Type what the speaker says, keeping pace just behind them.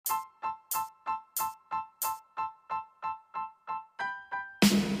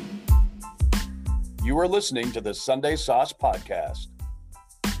You are listening to the Sunday Sauce Podcast.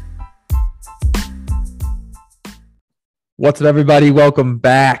 What's up, everybody? Welcome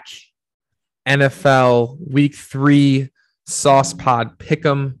back. NFL Week 3 Sauce Pod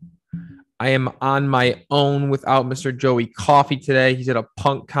Pick'em. I am on my own without Mr. Joey Coffee today. He's at a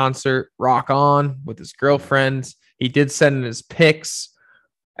punk concert, Rock On, with his girlfriend. He did send in his picks.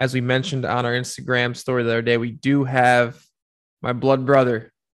 As we mentioned on our Instagram story the other day, we do have my blood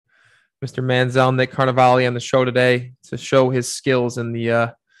brother, Mr. Manziel, Nick Carnevale, on the show today to show his skills in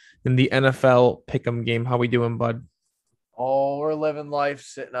the NFL Pick'em game. How we doing, bud? Oh, we're living life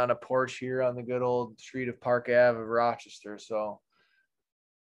sitting on a porch here on the good old street of Park Ave of Rochester. So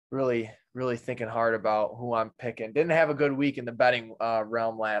really thinking hard about who I'm picking. Didn't have a good week in the betting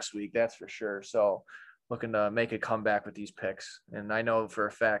realm last week, that's for sure. So looking to make a comeback with these picks. And I know for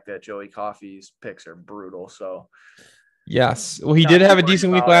a fact that Joey Coffee's picks are brutal. So yes. Well, he did have a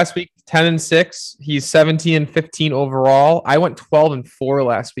decent week last week, 10-6. He's 17-15 overall. I went 12-4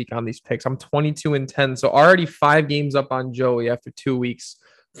 last week on these picks. I'm 22-10. So already 5 games up on Joey after 2 weeks.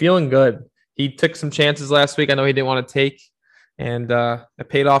 Feeling good. He took some chances last week. I know he didn't want to take, and it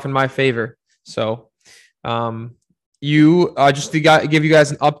paid off in my favor. So just to give you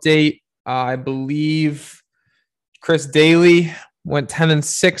guys an update, I believe Chris Daly went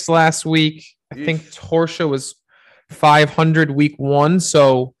 10-6 last week. I think Torsha was 500 week 1.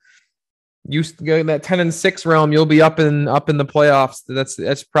 So you go in that 10-6 realm, you'll be up in the playoffs.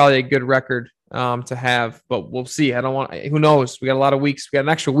 That's probably a good record to have, but we'll see. Who knows? We got a lot of weeks. We got an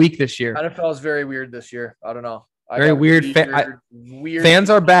extra week this year. NFL is very weird this year. I don't know. Very weird. Fans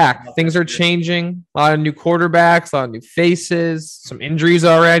are back. Things are changing. A lot of new quarterbacks, a lot of new faces, some injuries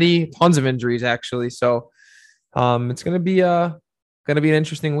already, tons of injuries actually. So it's going to be an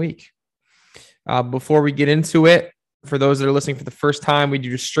interesting week. Before we get into it, for those that are listening for the first time, we do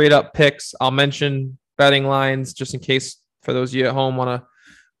just straight up picks. I'll mention betting lines just in case for those of you at home want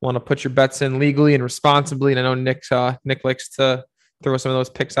to put your bets in legally and responsibly. And I know Nick likes to throw some of those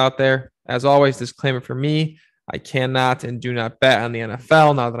picks out there. As always, disclaimer for me: I cannot and do not bet on the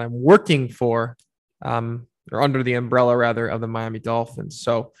NFL now that I'm working for, or under the umbrella rather, of the Miami Dolphins.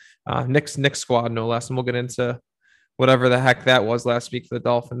 So Nick's squad, no less. And we'll get into whatever the heck that was last week for the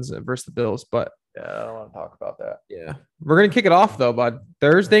Dolphins versus the Bills. But yeah, I don't want to talk about that. Yeah. We're going to kick it off though, bud.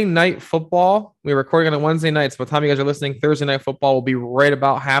 Thursday night football. We're recording on Wednesday nights. By the time you guys are listening, Thursday night football will be right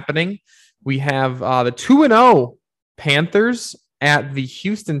about happening. We have the 2-0 Panthers at the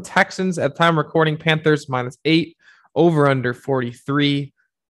Houston Texans. At the time of recording, Panthers -8, over under 43.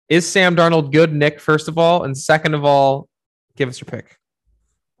 Is Sam Darnold good, Nick, first of all? And second of all, give us your pick.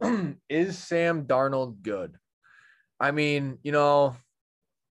 Is Sam Darnold good? I mean,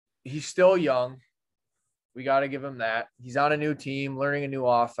 he's still young. We got to give him that. He's on a new team, learning a new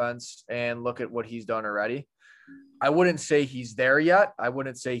offense, and look at what he's done already. I wouldn't say he's there yet. I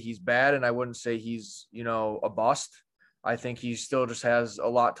wouldn't say he's bad, and I wouldn't say he's, a bust. I think he still just has a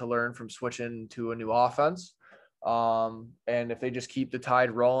lot to learn from switching to a new offense. And if they just keep the tide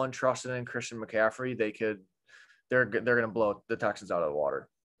rolling, trusting in Christian McCaffrey, they're going to blow the Texans out of the water.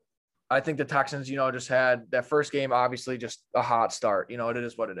 I think the Texans, just had that first game, obviously just a hot start. It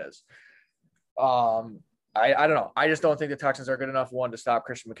is what it is. I don't know. I just don't think the Texans are good enough, one, to stop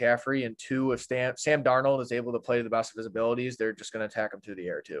Christian McCaffrey, and two, if Sam Darnold is able to play the best of his abilities, they're just going to attack him through the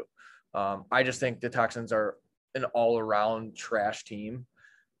air too. I just think the Texans are an all-around trash team.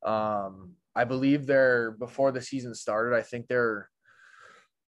 I believe before the season started, I think their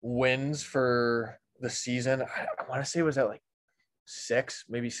wins for the season, I want to say was at like 6,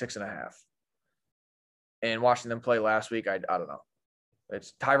 maybe 6.5. And watching them play last week, I don't know.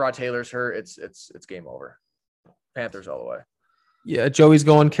 It's Tyrod Taylor's hurt. It's game over. Panthers all the way. Yeah, Joey's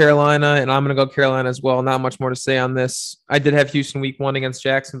going Carolina, and I'm going to go Carolina as well. Not much more to say on this. I did have Houston week 1 against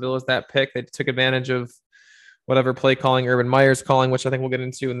Jacksonville as that pick. They took advantage of whatever play calling Urban Meyer's calling, which I think we'll get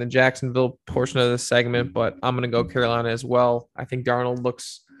into in the Jacksonville portion of this segment, but I'm going to go Carolina as well. I think Darnold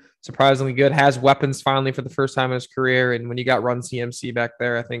looks surprisingly good, has weapons finally for the first time in his career, and when you got Run CMC back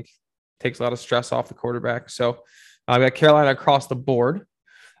there, I think takes a lot of stress off the quarterback. So we got Carolina across the board.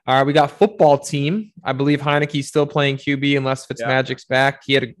 All right, we got football team. I believe Heineke's still playing QB unless Fitzmagic's back.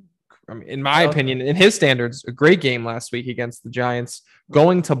 He had, in my opinion, in his standards, a great game last week against the Giants.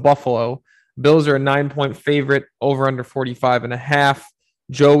 Going to Buffalo. Bills are a 9-point favorite, over under 45.5.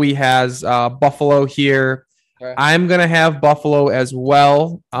 Joey has Buffalo here. Okay. I'm going to have Buffalo as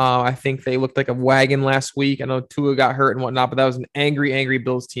well. I think they looked like a wagon last week. I know Tua got hurt and whatnot, but that was an angry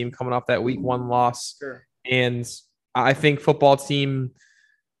Bills team coming off that week 1 loss. Sure. And I think football team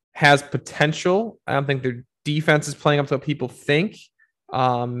has potential. I don't think their defense is playing up to what people think.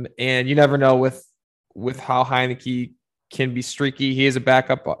 And you never know with with how Heineke can be streaky. He is a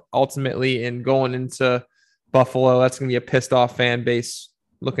backup ultimately, and going into Buffalo, that's going to be a pissed off fan base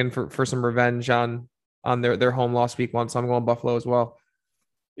looking for some revenge on their home loss week 1. So I'm going Buffalo as well.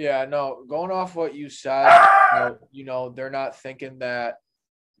 Yeah, no, going off what you said, they're not thinking that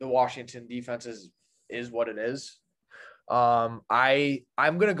the Washington defense is what it is. I'm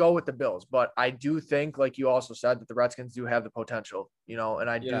gonna go with the Bills, but I do think, like you also said, that the Redskins do have the potential, and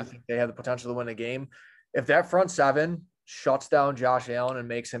I do think they have the potential to win a game. If that front seven shuts down Josh Allen and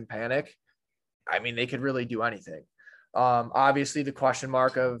makes him panic, I mean, they could really do anything. Obviously the question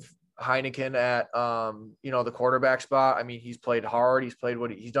mark of Heineken at the quarterback spot. I mean, he's played hard.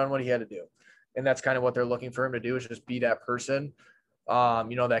 He's done what he had to do, and that's kind of what they're looking for him to do, is just be that person,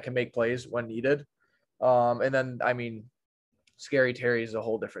 that can make plays when needed. And then, I mean, Scary Terry is a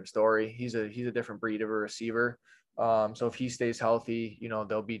whole different story. He's a different breed of a receiver. So if he stays healthy,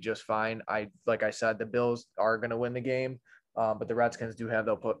 they'll be just fine. Like I said, the Bills are going to win the game, but the Redskins do have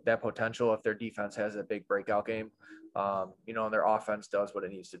that potential if their defense has a big breakout game, and their offense does what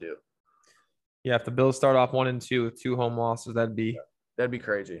it needs to do. Yeah, if the Bills start off 1-2 with 2 home losses, that'd be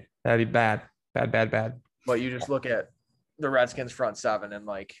crazy. That'd be bad. But you just look at the Redskins front seven, and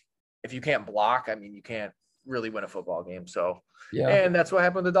like, if you can't block, I mean, you can't really win a football game. So, yeah. And that's what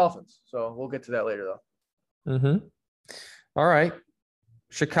happened to the Dolphins. So we'll get to that later, though. Mm-hmm. All right.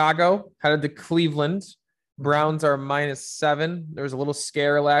 Chicago headed to Cleveland. Browns are -7. There was a little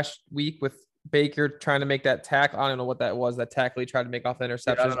scare last week with Baker trying to make that tackle. I don't know what that was. That tackle he tried to make off the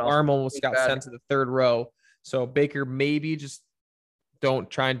interception. His arm almost got sent to the third row. So Baker, maybe just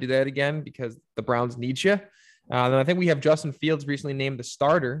don't try and do that again, because the Browns need you. Then I think we have Justin Fields recently named the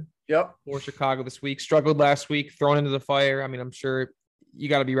starter for Chicago this week. Struggled last week, thrown into the fire. I mean, I'm sure you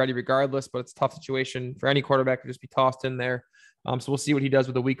got to be ready regardless, but it's a tough situation for any quarterback to just be tossed in there. So we'll see what he does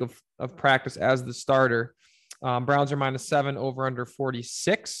with a week of practice as the starter. Browns are -7, over under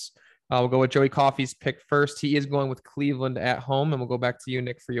 46. We'll go with Joey Coffey's pick first. He is going with Cleveland at home, and we'll go back to you,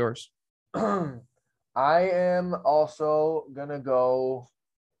 Nick, for yours. I am also going to go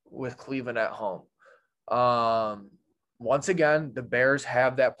with Cleveland at home. Once again, the Bears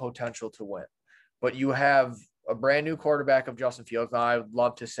have that potential to win, but you have a brand new quarterback of Justin Fields. Now, I would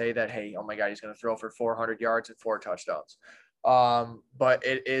love to say that, hey, oh my God, he's going to throw for 400 yards and 4 touchdowns. But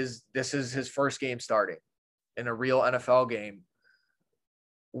this is his first game starting in a real NFL game,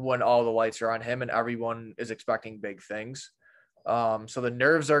 when all the lights are on him and everyone is expecting big things. So the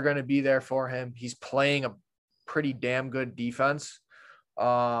nerves are going to be there for him. He's playing a pretty damn good defense.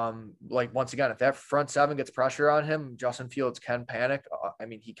 Once again, if that front seven gets pressure on him, Justin Fields can panic. I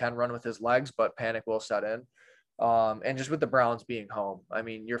mean, he can run with his legs, but panic will set in. And just with the Browns being home, I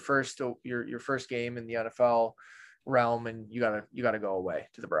mean, your first game in the NFL realm, and you gotta go away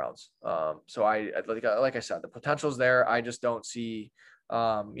to the Browns. So like I said, the potential's there. I just don't see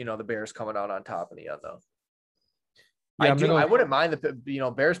the Bears coming out on top in the end, though. Yeah, I wouldn't mind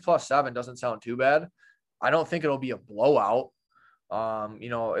Bears +7 doesn't sound too bad. I don't think it'll be a blowout.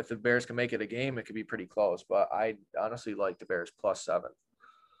 If the Bears can make it a game, it could be pretty close, but I honestly like the Bears +7.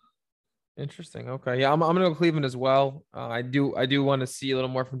 Interesting. Okay. Yeah, I'm gonna go Cleveland as well. I do want to see a little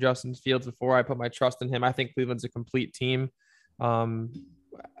more from Justin Fields before I put my trust in him. I think Cleveland's a complete team. That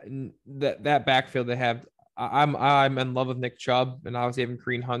backfield they have, I'm in love with Nick Chubb, and obviously having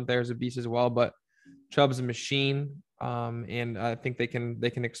Kareem Hunt there is a beast as well. But Chubb's a machine, and I think they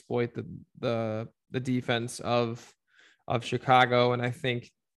can exploit the defense of Chicago, and I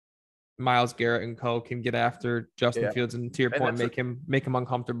think Myles Garrett and co can get after Justin Fields, and to your point, make him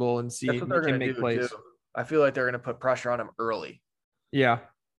uncomfortable and see if he can make plays. Too. I feel like they're going to put pressure on him early. Yeah,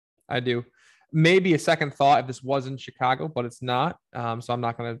 I do. Maybe a second thought if this was in Chicago, but it's not. So I'm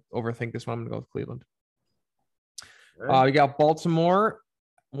not going to overthink this one. I'm going to go with Cleveland. Right. We got Baltimore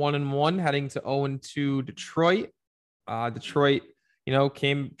 1-1 heading to 0-2 Detroit. Detroit,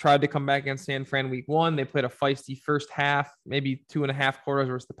 tried to come back against San Fran week 1. They played a feisty first half, maybe 2.5 quarters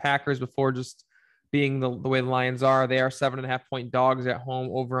versus the Packers before just being the way the Lions are. They are 7.5-point dogs at home,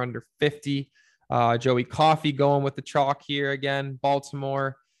 over under 50. Joey Coffey going with the chalk here again.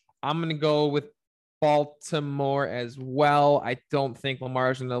 Baltimore. I'm going to go with Baltimore as well. I don't think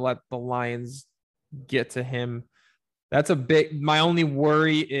Lamar's going to let the Lions get to him. My only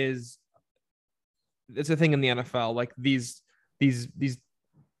worry is it's a thing in the NFL, like these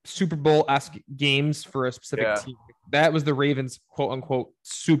Super Bowl-esque games for a specific team. That was the Ravens, quote unquote,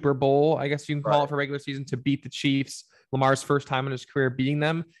 Super Bowl, I guess you can call it, for regular season, to beat the Chiefs. Lamar's first time in his career beating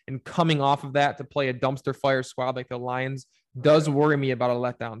them, and coming off of that to play a dumpster fire squad like the Lions does worry me about a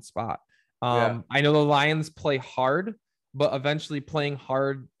letdown spot. I know the Lions play hard. but eventually playing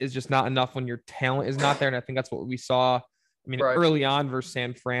hard is just not enough when your talent is not there. And I think that's what we saw. I mean, Right. early on versus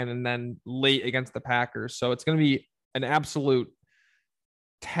San Fran and then late against the Packers. So it's going to be an absolute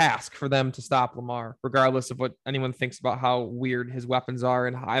task for them to stop Lamar, regardless of what anyone thinks about how weird his weapons are.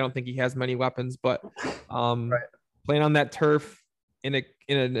 And I don't think he has many weapons, but playing on that turf in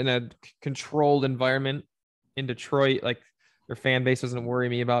a controlled environment in Detroit, like their fan base doesn't worry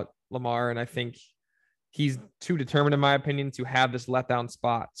me about Lamar. And I think he's too determined, in my opinion, to have this letdown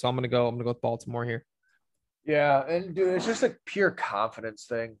spot. So I'm gonna go with Baltimore here. Yeah, and dude, it's just a pure confidence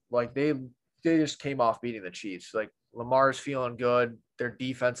thing. Like they just came off beating the Chiefs. Like Lamar's feeling good, their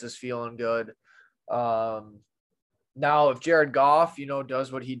defense is feeling good. Now if Jared Goff,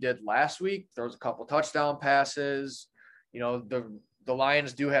 does what he did last week, throws a couple touchdown passes, the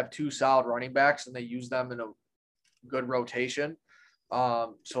Lions do have 2 solid running backs and they use them in a good rotation.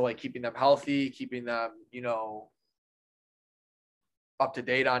 So like keeping them healthy, keeping them, up to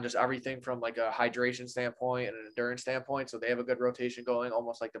date on just everything from like a hydration standpoint and an endurance standpoint. So they have a good rotation going,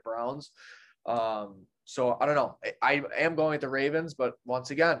 almost like the Browns. So I don't know. I am going with the Ravens, but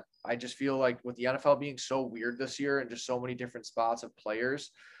once again, I just feel like with the NFL being so weird this year and just so many different spots of players,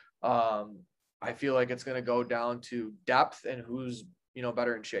 I feel like it's going to go down to depth and who's,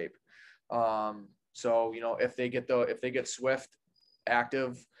 better in shape. So, if they get Swift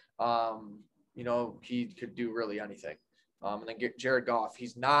active, he could do really anything. And then get Jared Goff.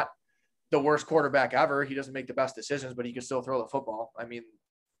 He's not the worst quarterback ever. He doesn't make the best decisions, but he can still throw the football. I mean,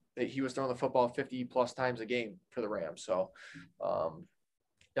 he was throwing the football 50 plus times a game for the Rams. So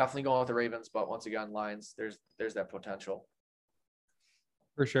definitely going with the Ravens, but once again, Lions, there's that potential.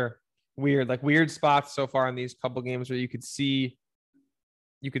 For sure. Weird spots so far in these couple games where you could see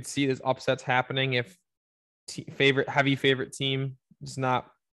this upsets happening if heavy favorite team does not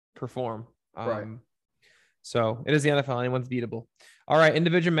perform. Right. So it is the NFL. Anyone's beatable. All right.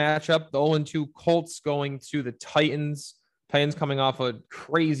 Individual matchup. The 0-2 Colts going to the Titans. Titans coming off a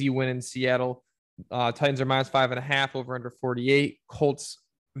crazy win in Seattle. Titans are -5.5 over under 48. Colts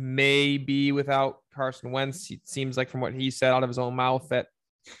may be without Carson Wentz. It seems like from what he said out of his own mouth that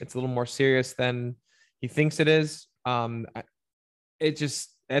it's a little more serious than he thinks it is. It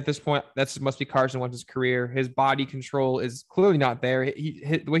just, at this point, that must be Carson Wentz's career. His body control is clearly not there.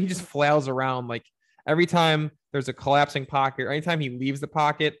 The way he just flails around, like every time there's a collapsing pocket, or anytime he leaves the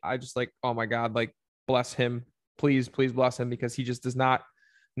pocket, I just like, oh my God, like bless him. Please bless him, because he just does not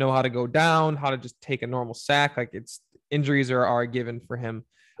know how to go down, how to just take a normal sack. Like injuries are a given for him.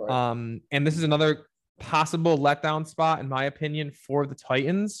 Right. And this is another possible letdown spot, in my opinion, for the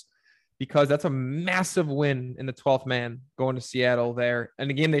Titans, because that's a massive win in the 12th man going to Seattle there.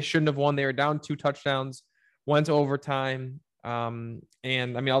 And a game they shouldn't have won. They were down 2 touchdowns, went to overtime. And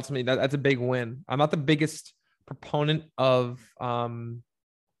I mean, ultimately that's a big win. I'm not the biggest proponent of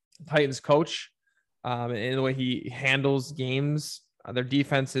Titans coach in the way he handles games. Their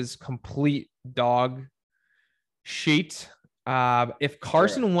defense is complete dog shit. If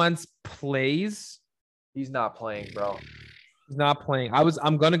Carson Wentz plays, he's not playing, bro. He's not playing.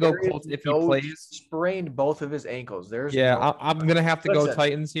 I'm gonna go Colts if he plays. Sprained both of his ankles. I'm gonna have to go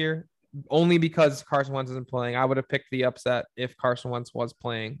Titans here, only because Carson Wentz isn't playing. I would have picked the upset if Carson Wentz was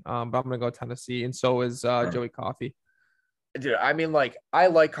playing. But I'm gonna go Tennessee, and so is Joey Coffey. Dude, I mean, like, I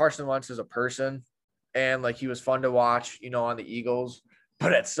like Carson Wentz as a person, and like he was fun to watch, on the Eagles.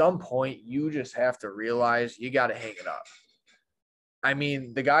 But at some point, you just have to realize you got to hang it up. I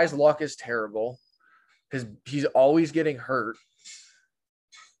mean, the guy's luck is terrible. He's always getting hurt.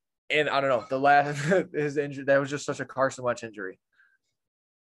 And I don't know, his injury, that was just such a Carson Wentz injury.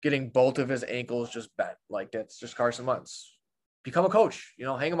 Getting both of his ankles just bent. Like, that's just Carson Wentz. Become a coach,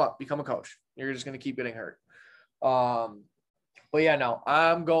 hang him up, become a coach. You're just going to keep getting hurt. But yeah, no,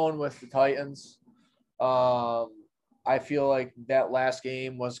 I'm going with the Titans. I feel like that last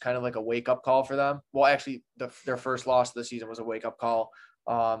game was kind of like a wake-up call for them. Well, actually, their first loss of the season was a wake-up call.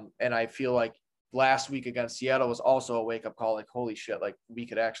 And I feel like last week against Seattle was also a wake-up call, like, holy shit, like, we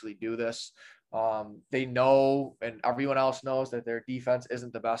could actually do this. They know, and everyone else knows, that their defense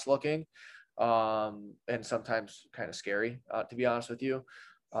isn't the best looking, and sometimes kind of scary, to be honest with you.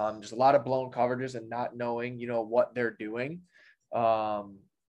 Just a lot of blown coverages and not knowing, what they're doing.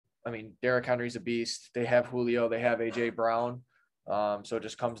 I mean, Derrick Henry's a beast. They have Julio. They have A.J. Brown. So it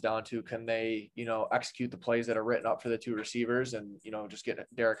just comes down to, can they, execute the plays that are written up for the 2 receivers and, just get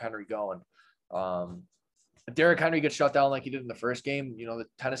Derrick Henry going. If Derrick Henry gets shut down like he did in the first game, the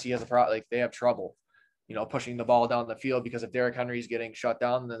Tennessee has a problem. Like, they have trouble, pushing the ball down the field, because if Derrick Henry is getting shut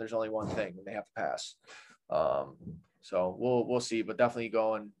down, then there's only one thing, and they have to pass. So we'll see, but definitely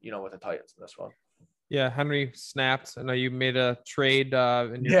going, with the Titans in this one. Yeah, Henry snapped. I know you made a trade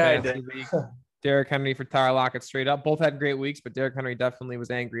in your Yeah, I fantasy did. league. Derrick Henry for Tyler Lockett straight up. Both had great weeks, but Derrick Henry definitely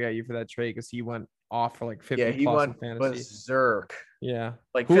was angry at you for that trade because he went off for like 50 Yeah, he plus in went fantasy. berserk. Yeah.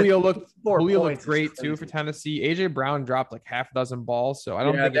 Like Julio looked 4 points is great too for crazy. Tennessee. AJ Brown dropped like half a dozen balls, so I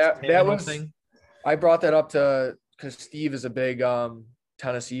don't Yeah, think it's a that Tannehill was. thing. I brought that up to because Steve is a big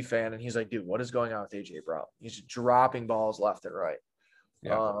Tennessee fan, and he's like, "Dude, what is going on with AJ Brown? He's dropping balls left and right."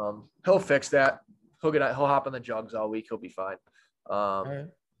 Yeah. He'll fix that. He'll hop on the jugs all week. He'll be fine. All right.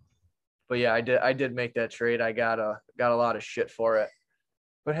 But yeah, I did make that trade. I got a lot of shit for it.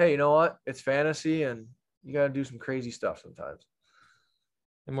 But hey, you know what? It's fantasy, and you got to do some crazy stuff sometimes.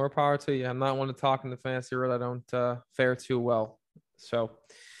 And more power to you. I'm not one to talk in the fantasy world. I don't fare too well. So,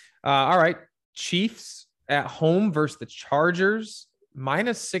 all right. Chiefs at home versus the Chargers.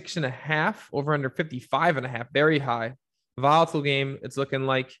 -6.5 over under 55.5. Very high. Volatile game. It's looking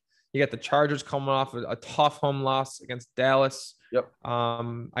like you got the Chargers coming off a tough home loss against Dallas. Yep.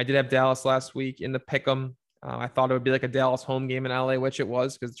 I did have Dallas last week in the pick'em. I thought it would be like a Dallas home game in LA, which it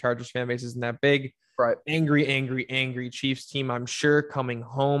was because the Chargers fan base isn't that big. Right. Angry Chiefs team, I'm sure, coming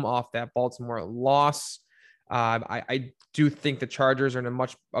home off that Baltimore loss. I do think the Chargers are in a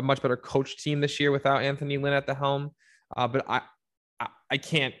much better coach team this year without Anthony Lynn at the helm. But I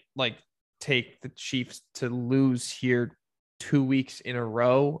can't like take the Chiefs to lose here 2 weeks in a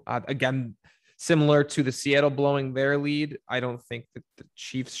row. Again, similar to the Seattle blowing their lead, I don't think that the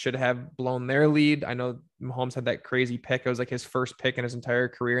Chiefs should have blown their lead. I know Mahomes had that crazy pick. It was like his first pick in his entire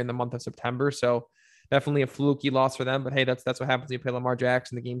career in the month of September. So definitely a fluky loss for them. But hey, that's what happens when you play Lamar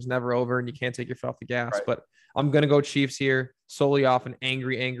Jackson. The game's never over and you can't take your foot off the gas. Right. But I'm gonna go Chiefs here solely off an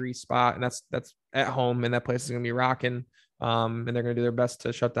angry spot, and that's at home, and that place is gonna be rocking. And they're gonna do their best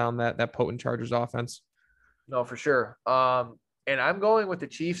to shut down that potent Chargers offense. No, for sure. And I'm going with the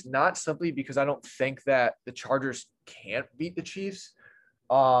Chiefs, not simply because I don't think that the Chargers can't beat the Chiefs.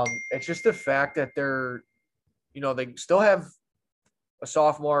 It's just the fact that they still have a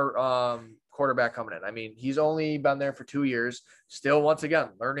sophomore quarterback coming in. I mean, he's only been there for 2 years, still once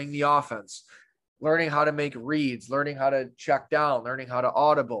again learning the offense, learning how to make reads, learning how to check down, learning how to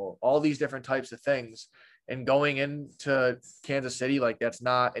audible, all these different types of things. And going into Kansas City, like that's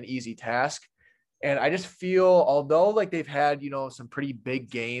not an easy task. And I just feel, although like they've had, some pretty big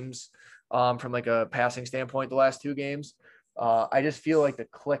games from like a passing standpoint the last 2 games, I just feel like the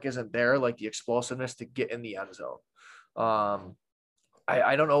click isn't there, like the explosiveness to get in the end zone.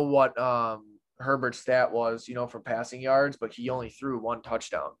 I don't know what Herbert's stat was, for passing yards, but he only threw 1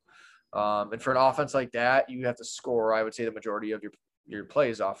 touchdown. And for an offense like that, you have to score, I would say, the majority of your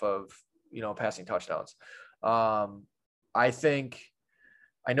plays off of, passing touchdowns.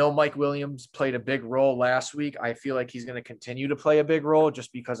 I know Mike Williams played a big role last week. I feel like he's going to continue to play a big role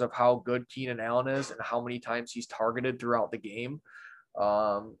just because of how good Keenan Allen is and how many times he's targeted throughout the game.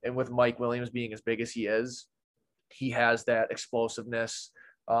 And with Mike Williams being as big as he is, he has that explosiveness,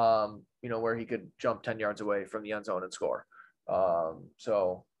 where he could jump 10 yards away from the end zone and score.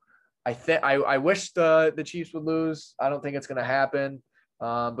 So I wish the Chiefs would lose. I don't think it's going to happen.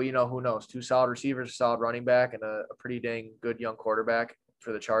 But who knows? 2 solid receivers, a solid running back, and a pretty dang good young quarterback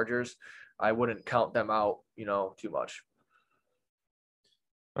for the Chargers. I wouldn't count them out, too much.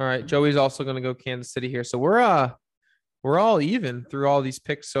 All right, Joey's also going to go Kansas City here. So we're all even through all these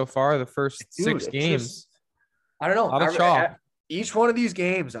picks so far. The first 6 games. I don't know. A lot of chalk. Each one of these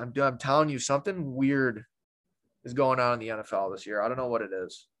games, I'm telling you, something weird is going on in the NFL this year. I don't know what it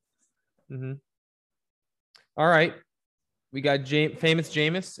is. Mm-hmm. All right. We got famous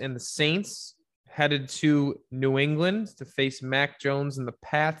Jameis and the Saints headed to New England to face Mac Jones and the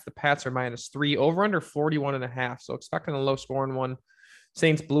Pats. The Pats are -3, over under 41.5. So expecting a low scoring one.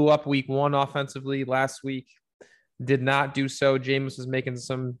 Saints blew up week 1 offensively last week. Did not do so. Jameis was making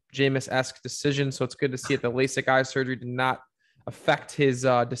some Jameis-esque decisions. So it's good to see that the LASIK eye surgery did not affect his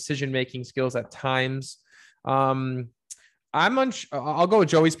decision-making skills at times. I'll go with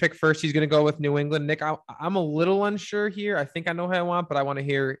Joey's pick first. He's going to go with New England. Nick, I'm a little unsure here. I think I know who I want, but I want to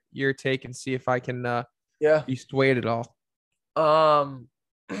hear your take and see if I can be swayed at all.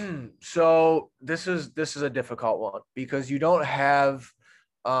 So this is a difficult one because you don't have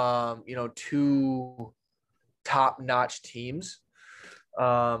 2 top-notch teams.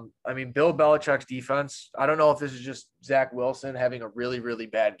 I mean, Bill Belichick's defense, I don't know if this is just Zach Wilson having a really, really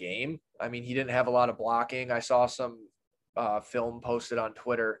bad game. I mean, he didn't have a lot of blocking. I saw some film posted on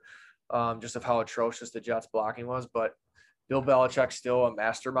Twitter just of how atrocious the Jets blocking was, but Bill Belichick's still a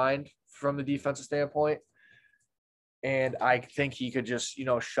mastermind from the defensive standpoint. And I think he could just,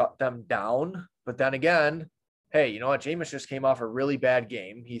 shut them down. But then again, hey, you know what? Jameis just came off a really bad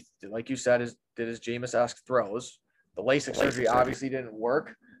game. He, like you said, did his Jameis-esque throws. The LASIK surgery obviously didn't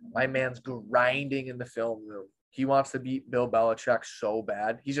work. My man's grinding in the film room. He wants to beat Bill Belichick so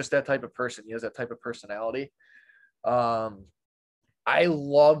bad. He's just that type of person. He has that type of personality. I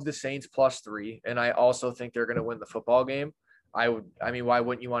love the Saints +3, and I also think they're going to win the football game. Why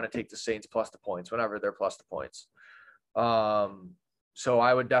wouldn't you want to take the Saints plus the points whenever they're plus the points? So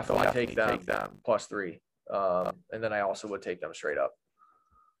I would definitely take them +3. And then I also would take them straight up.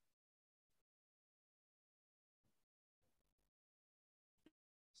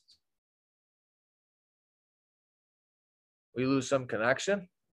 We lose some connection.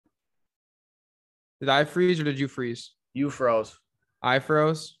 Did I freeze or did you freeze? You froze. I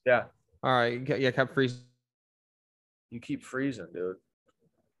froze? Yeah. All right. Yeah, kept freezing. You keep freezing, dude.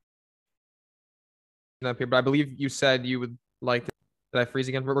 Up here, but I believe you said you would like to. Did I freeze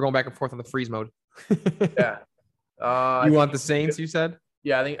again? We're going back and forth on the freeze mode. Yeah. You want the Saints, you said?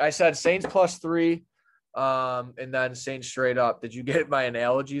 Yeah, I think I said Saints +3, and then Saints straight up. Did you get my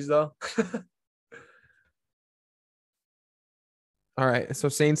analogies, though? All right. So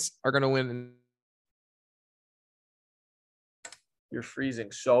Saints are going to win. You're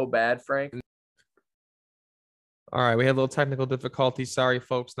freezing so bad, Frank. All right, we had a little technical difficulty. Sorry,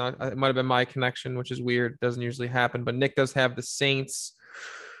 folks. It might have been my connection, which is weird. Doesn't usually happen. But Nick does have the Saints.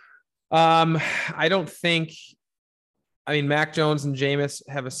 I don't think. I mean, Mac Jones and Jameis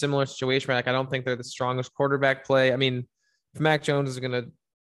have a similar situation. Like, I don't think they're the strongest quarterback play. I mean, if Mac Jones is going to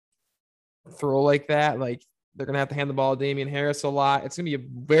throw like that, like they're going to have to hand the ball to Damian Harris a lot. It's going to be a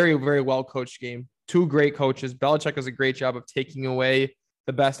very, very well coached game. Two great coaches. Belichick does a great job of taking away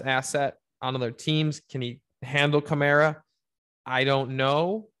the best asset on other teams. Can he handle Kamara? I don't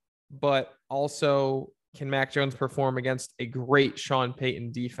know, but also can Mac Jones perform against a great Sean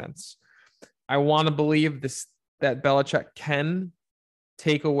Payton defense? I want to believe that Belichick can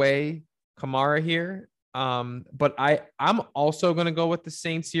take away Kamara here. But I'm also going to go with the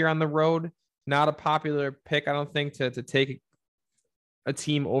Saints here on the road. Not a popular pick, I don't think, to take a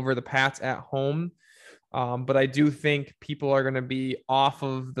team over the Pats at home. But I do think people are going to be off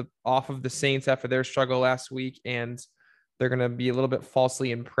of the Saints after their struggle last week, and they're going to be a little bit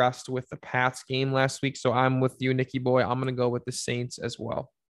falsely impressed with the Pats game last week. So I'm with you, Nicky boy. I'm going to go with the Saints as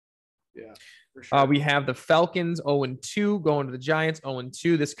well. Yeah, for sure. We have the Falcons 0-2 going to the Giants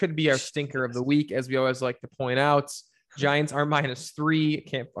 0-2. This could be our stinker of the week, as we always like to point out. Giants are -3.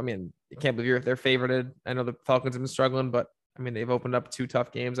 You can't believe they're favorited. I know the Falcons have been struggling, but I mean, they've opened up 2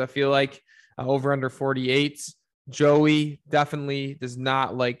 tough games. I feel like over under 48. Joey definitely does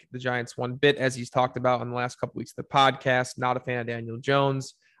not like the Giants one bit, as he's talked about in the last couple weeks of the podcast. Not a fan of Daniel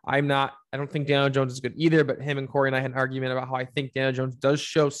Jones. I don't think Daniel Jones is good either, but him and Corey and I had an argument about how I think Daniel Jones does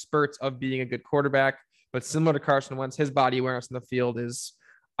show spurts of being a good quarterback, but similar to Carson Wentz, his body awareness in the field is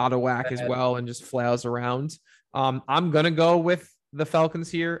out of whack as well and just flails around. I'm going to go with the Falcons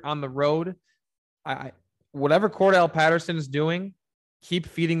here on the road. Whatever Cordell Patterson is doing, keep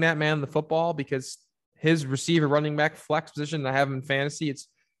feeding that man the football, because his receiver, running back, flex position I have him in fantasy,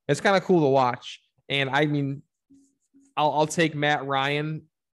 it's kind of cool to watch. And I mean, I'll take Matt Ryan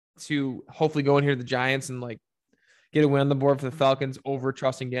to hopefully go in here to the Giants and like get a win on the board for the Falcons over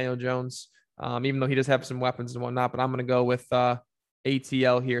trusting Daniel Jones, even though he does have some weapons and whatnot. But I'm going to go with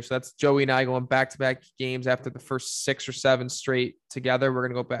ATL here. So that's Joey and I going back-to-back games after the first 6 or 7 straight together. We're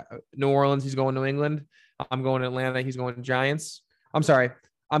going to go back New Orleans. He's going to New England. I'm going to Atlanta. He's going to Giants. I'm sorry.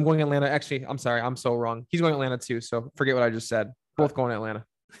 I'm going to Atlanta. Actually, I'm sorry. I'm so wrong. He's going to Atlanta too. So forget what I just said. Both going to Atlanta.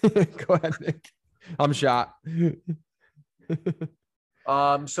 Go ahead, Nick. I'm shot.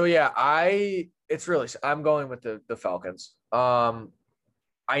 So yeah, I'm going with the Falcons.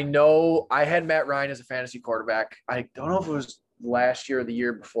 I know I had Matt Ryan as a fantasy quarterback. I don't know if it was last year or the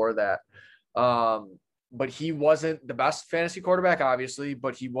year before that. But he wasn't the best fantasy quarterback, obviously,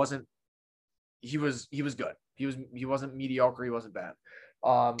 but he was good. He wasn't mediocre. He wasn't bad.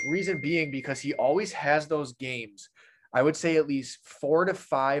 Reason being because he always has those games. I would say at least 4 to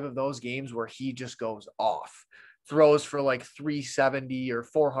 5 of those games where he just goes off, throws for like 370 or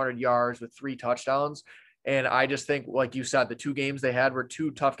 400 yards with 3 touchdowns. And I just think, like you said, the 2 games they had were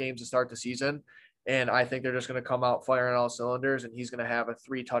 2 tough games to start the season. And I think they're just going to come out firing all cylinders, and he's going to have a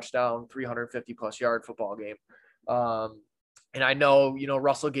 3-touchdown, 350+ yard football game. And I know,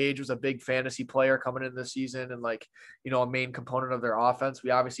 Russell Gage was a big fantasy player coming into the season and a main component of their offense. We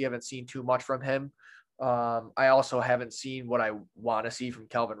obviously haven't seen too much from him. I also haven't seen what I want to see from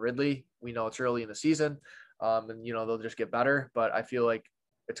Calvin Ridley. We know it's early in the season, and they'll just get better, but I feel like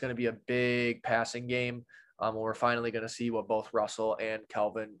it's going to be a big passing game. Where we're finally going to see what both Russell and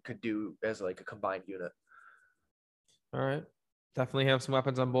Calvin could do as like a combined unit. All right. Definitely have some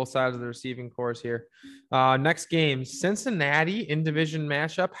weapons on both sides of the receiving course here. Next game, Cincinnati in division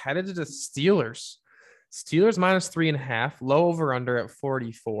matchup headed to the Steelers. Steelers -3.5, low over under at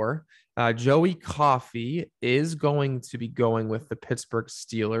 44. Joey Coffey is going to be going with the Pittsburgh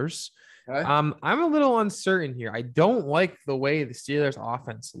Steelers. Okay. I'm a little uncertain here. I don't like the way the Steelers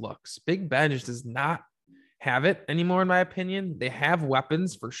offense looks. Big Ben just does not have it anymore, in my opinion. They have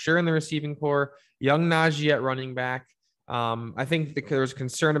weapons for sure in the receiving core. Young Najee at running back. I think there was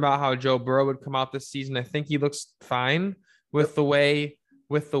concern about how Joe Burrow would come out this season. I think he looks fine with the way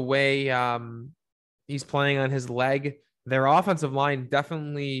he's playing on his leg. Their offensive line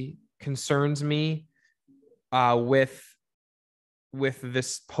definitely concerns me with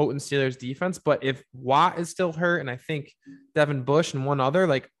this potent Steelers defense. But if Watt is still hurt, and I think Devin Bush and one other,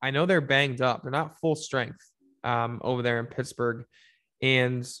 like, I know they're banged up. They're not full strength over there in Pittsburgh.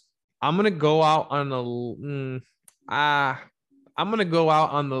 And I'm gonna go out on the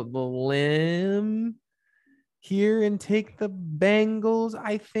limb here and take the Bengals.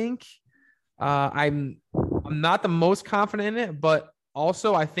 I think I'm not the most confident in it, but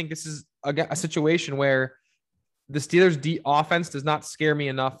also I think this is a situation where the Steelers offense does not scare me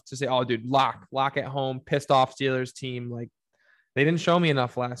enough to say, oh, dude, lock at home, pissed off Steelers team. Like, they didn't show me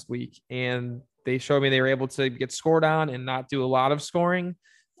enough last week, and they showed me they were able to get scored on and not do a lot of scoring.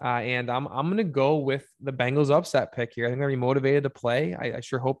 And I'm going to go with the Bengals upset pick here. I think they're going to be motivated to play. I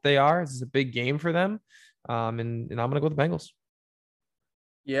sure hope they are. This is a big game for them. And I'm going to go with the Bengals.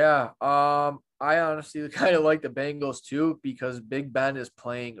 Yeah. I honestly kind of like the Bengals too, because Big Ben is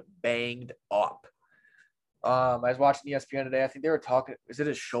playing banged up. I was watching ESPN today. I think they were talking, is it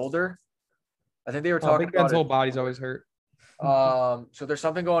his shoulder? I think they were talking Big Ben's whole body's always hurt. So there's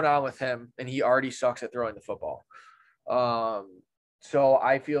something going on with him, and he already sucks at throwing the football. So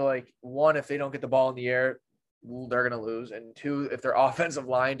I feel like, one, if they don't get the ball in the air, they're going to lose. And two, if their offensive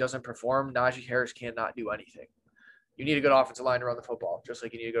line doesn't perform, Najee Harris cannot do anything. You need a good offensive line to run the football, just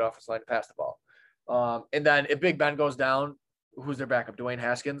like you need a good offensive line to pass the ball. And then if Big Ben goes down, who's their backup? Dwayne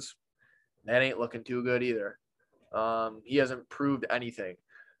Haskins? That ain't looking too good either. He hasn't proved anything.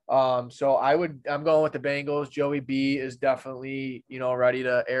 So I'm going with the Bengals. Joey B is definitely, ready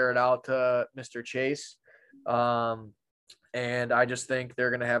to air it out to Mr. Chase. And I just think they're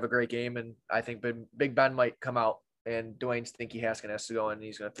going to have a great game. And I think Big Ben might come out, and Dwayne Stinky Haskins has to go in, and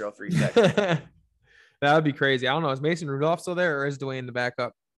he's going to throw 3 picks. That would be crazy. I don't know. Is Mason Rudolph still there, or is Dwayne the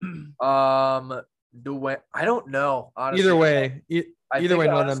backup? Dwayne, I don't know. Honestly, either way,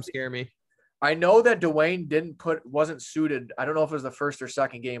 none of them scare me. I know that Dwayne wasn't suited. I don't know if it was the first or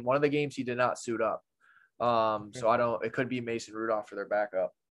second game. One of the games he did not suit up. So it could be Mason Rudolph for their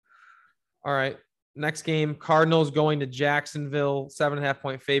backup. All right. Next game, Cardinals going to Jacksonville,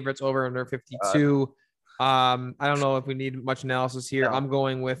 7.5-point favorites, over under 52. I don't know if we need much analysis here. No. I'm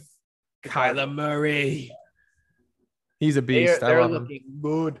going with Kyler Murray. He's a beast. They're looking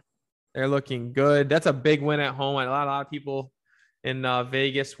good. They're looking good. That's a big win at home. A lot of people in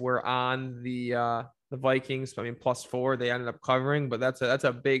Vegas were on the Vikings. I mean, +4. They ended up covering, but that's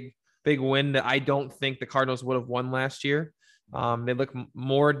a big win that I don't think the Cardinals would have won last year. They look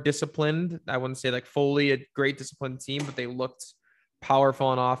more disciplined. I wouldn't say like fully a great disciplined team, but they looked powerful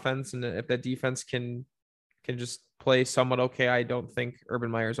on offense. And if that defense can just play somewhat okay, I don't think Urban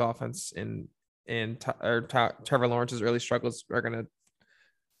Meyer's offense and Trevor Lawrence's early struggles are going to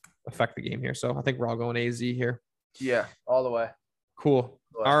affect the game here. So I think we're all going AZ here. Yeah, all the way. Cool.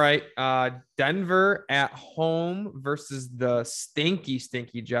 All right. Denver at home versus the stinky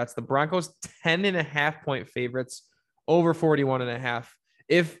Jets. The Broncos 10.5-point favorites, over 41.5.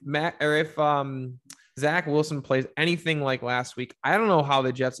 If Zach Wilson plays anything like last week, I don't know how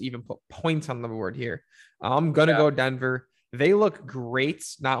the Jets even put points on the board here. I'm going to go Denver. They look great,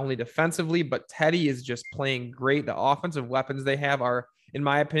 not only defensively, but Teddy is just playing great. The offensive weapons they have are, in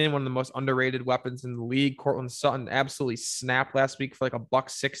my opinion, one of the most underrated weapons in the league. Cortland Sutton absolutely snapped last week for like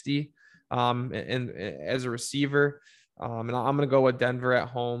 $160 and as a receiver. And I'm going to go with Denver at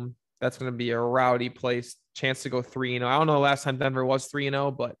home. That's going to be a rowdy place. Chance to go 3-0. I don't know the last time Denver was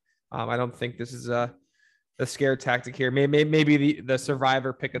 3-0, but I don't think this is a scare tactic here. Maybe the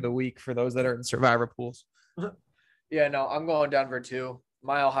survivor pick of the week for those that are in survivor pools. Yeah, no, I'm going Denver too.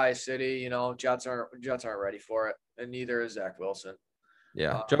 Mile High City, Jets aren't ready for it, and neither is Zach Wilson.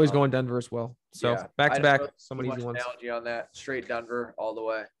 Yeah, Joey's going Denver as well. So yeah, back to back, some easy ones. Analogy on that, straight Denver all the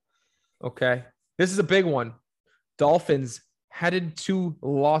way. Okay, this is a big one. Dolphins headed to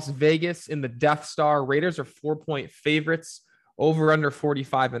Las Vegas in the Death Star. Raiders are 4-point favorites, over under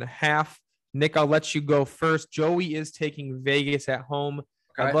 45.5. Nick, I'll let you go first. Joey is taking Vegas at home.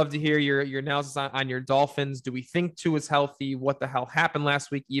 Okay. I'd love to hear your analysis on your Dolphins. Do we think Tua is healthy? What the hell happened last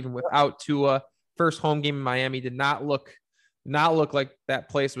week, even without Tua? First home game in Miami did not look like that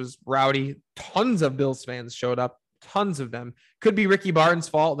place was rowdy. Tons of Bills fans showed up. Tons of them. Could be Ricky Barton's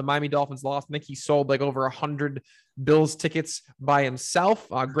fault. The Miami Dolphins lost. I think he sold like over 100 Bills tickets by himself.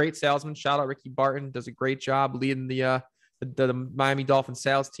 Great salesman. Shout out Ricky Barton. Does a great job leading the Miami Dolphins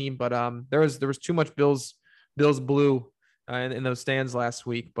sales team. But there was too much Bills blue in those stands last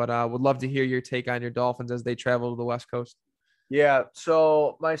week. But would love to hear your take on your Dolphins as they travel to the West Coast. Yeah,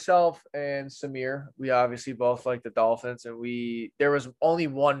 so myself and Samir, we obviously both like the Dolphins, and there was only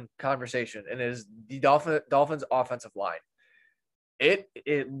one conversation, and it is the Dolphins offensive line.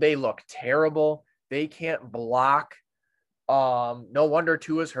 They look terrible. They can't block. No wonder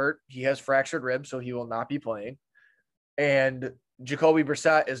Tua's hurt. He has fractured ribs, so he will not be playing. And Jacoby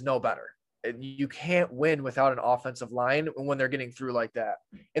Brissett is no better. You can't win without an offensive line when they're getting through like that.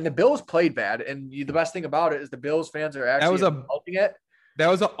 And the Bills played bad. And the best thing about it is the Bills fans are actually helping it. That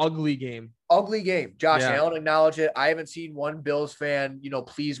was an ugly game. Ugly game. Josh Allen acknowledged it. I haven't seen one Bills fan,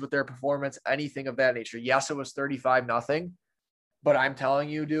 pleased with their performance, anything of that nature. Yes, it was 35-0. But I'm telling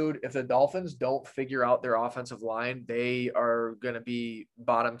you, dude, if the Dolphins don't figure out their offensive line, they are going to be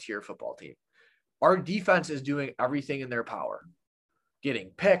bottom tier football team. Our defense is doing everything in their power.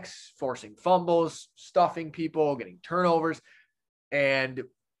 Getting picks, forcing fumbles, stuffing people, getting turnovers, and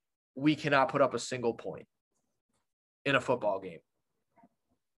we cannot put up a single point in a football game.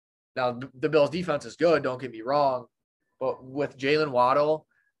 Now, the Bills' defense is good, don't get me wrong, but with Jalen Waddle,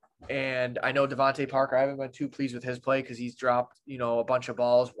 and I know Devontae Parker, I haven't been too pleased with his play because he's dropped, a bunch of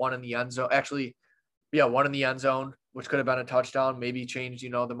balls, one in the end zone. Actually, one in the end zone, which could have been a touchdown, maybe changed, the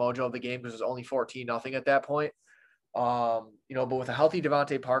mojo of the game because it was only 14-0 at that point. But with a healthy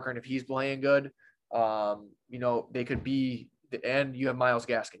Devontae Parker, and if he's playing good, they could be and you have Myles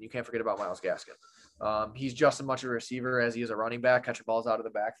Gaskin. You can't forget about Myles Gaskin. He's just as much a receiver as he is a running back, catching balls out of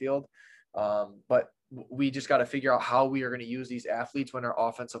the backfield. But we just got to figure out how we are going to use these athletes when our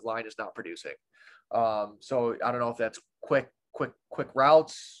offensive line is not producing. So I don't know if that's quick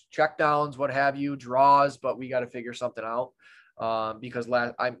routes, check downs, what have you, draws, but we got to figure something out. Because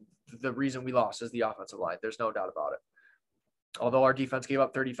the reason we lost is the offensive line. There's no doubt about it. Although our defense gave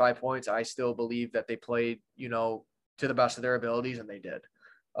up 35 points, I still believe that they played, to the best of their abilities, and they did.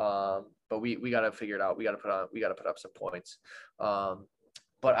 But we got to figure it out. We got to put up some points. But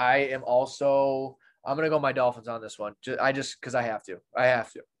I'm going to go my Dolphins on this one. Because I have to.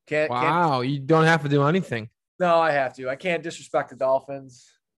 Can't. You don't have to do anything. No, I have to. I can't disrespect the Dolphins.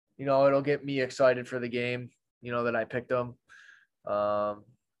 It'll get me excited for the game, that I picked them. I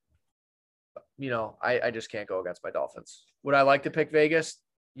just can't go against my Dolphins. Would I like to pick Vegas?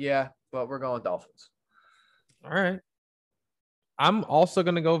 Yeah, but we're going Dolphins. All right. I'm also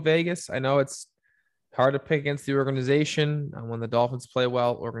going to go Vegas. I know it's hard to pick against the organization. When the Dolphins play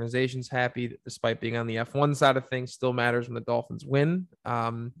well, organization's happy, despite being on the F1 side of things, still matters when the Dolphins win.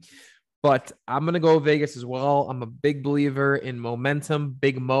 But I'm going to go Vegas as well. I'm a big believer in momentum.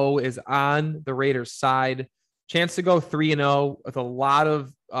 Big Mo is on the Raiders side. Chance to go 3-0 with a lot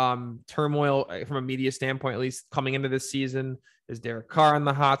of turmoil from a media standpoint, at least coming into this season. Is Derek Carr on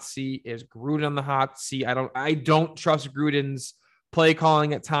the hot seat? Is Gruden on the hot seat? I don't trust Gruden's play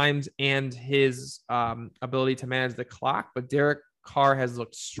calling at times and his ability to manage the clock, but Derek Carr has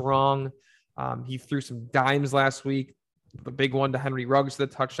looked strong. He threw some dimes last week. The big one to Henry Ruggs to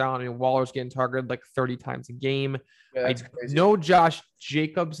the touchdown. And Waller's getting targeted like 30 times a game. Yeah, I know Josh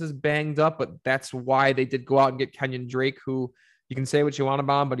Jacobs is banged up, but that's why they did go out and get Kenyon Drake, who you can say what you want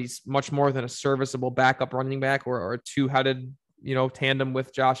about him, but he's much more than a serviceable backup running back or a two-headed, tandem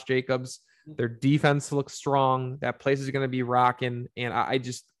with Josh Jacobs. Their defense looks strong. That place is going to be rocking. And I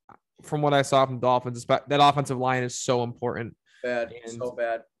just, from what I saw from Dolphins, that offensive line is so important. So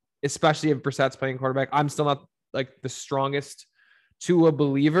bad. Especially if Brissett's playing quarterback. I'm still not like the strongest Tua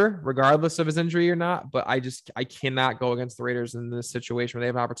believer, regardless of his injury or not. But I cannot go against the Raiders in this situation where they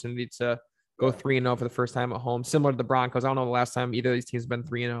have an opportunity to go 3-0 for the first time at home, similar to the Broncos. I don't know the last time either of these teams have been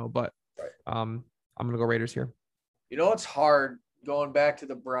 3-0, but I'm going to go Raiders here. It's hard going back to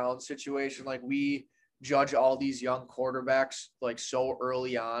the Browns situation. Like, we judge all these young quarterbacks like so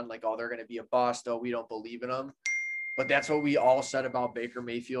early on, like, oh, they're going to be a bust. Oh, we don't believe in them. But that's what we all said about Baker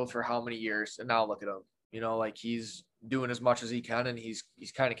Mayfield for how many years. And now look at him. Like, he's doing as much as he can, and he's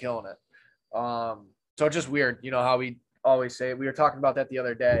kind of killing it. So it's just weird, how we always say, we were talking about that the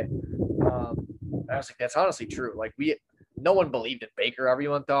other day. I was like, that's honestly true. Like, no one believed in Baker.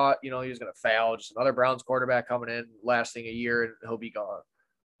 Everyone thought, he was going to fail. Just another Browns quarterback coming in, lasting a year, and he'll be gone.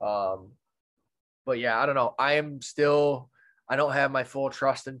 But yeah, I don't know. I don't have my full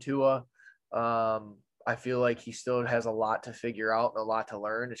trust in Tua. I feel like he still has a lot to figure out and a lot to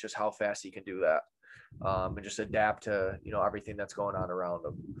learn. It's just how fast he can do that, and just adapt to everything that's going on around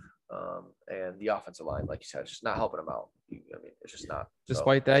him. And the offensive line, like you said, just not helping him out. It's just not.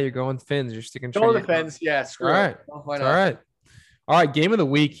 Despite that, you're going Fins. You're sticking. Go the Fins. Yeah, screw all it. right. All right. All right. Game of the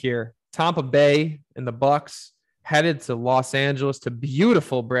week here. Tampa Bay and the Bucks headed to Los Angeles to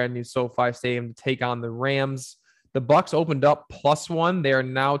beautiful brand new SoFi Stadium to take on the Rams. The Bucks opened up +1. They are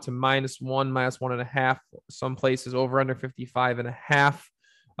now to -1, -1.5. Some places over under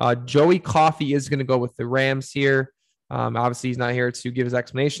 55.5. Joey Coffey is going to go with the Rams here. Obviously, he's not here to give his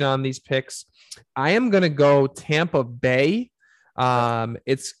explanation on these picks. I am going to go Tampa Bay.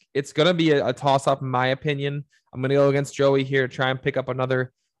 It's going to be a toss-up in my opinion. I'm going to go against Joey here to try and pick up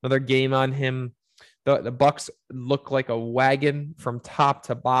another game on him. The Bucks look like a wagon from top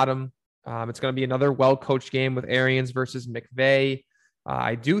to bottom. It's going to be another well-coached game with Arians versus McVay.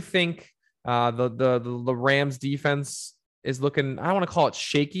 I do think the Rams defense is looking, I don't want to call it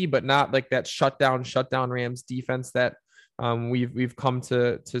shaky, but not like that shutdown Rams defense that we've come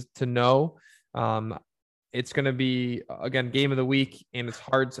to know. It's going to be, again, game of the week, and it's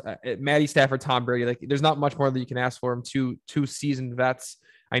hard. Matty Stafford, Tom Brady, like there's not much more that you can ask for him. Two seasoned vets.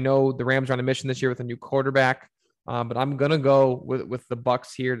 I know the Rams are on a mission this year with a new quarterback, but I'm going to go with the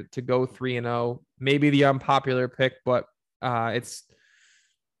Bucks here to go 3-0. Maybe the unpopular pick, but it's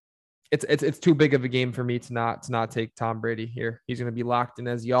too big of a game for me to not take Tom Brady here. He's going to be locked in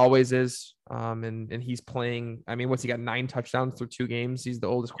as he always is. And he's playing. I mean, what's he got? 9 touchdowns through 2 games. He's the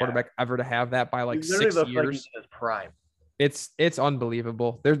oldest quarterback ever to have that by like 6 years. Like he's in his prime. It's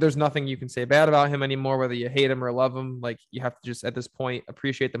unbelievable. There's nothing you can say bad about him anymore, whether you hate him or love him. Like you have to just at this point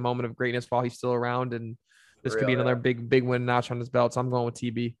appreciate the moment of greatness while he's still around. And this could be another big win notch on his belt. So I'm going with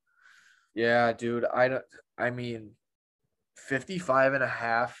TB. Yeah, dude. I mean,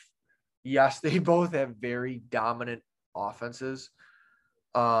 55.5. Yes, they both have very dominant offenses,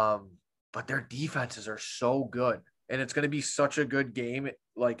 but their defenses are so good, and it's going to be such a good game.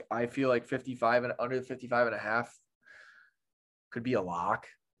 Like I feel like 55 and under 55.5 could be a lock.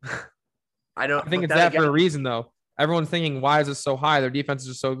 I think it's that for a reason though. Everyone's thinking, why is it so high? Their defenses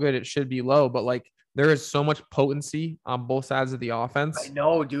are so good, it should be low, but like there is so much potency on both sides of the offense. I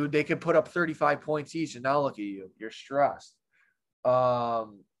know, dude. They could put up 35 points each, and now look at you. You're stressed.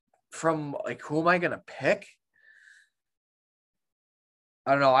 From like, who am I going to pick?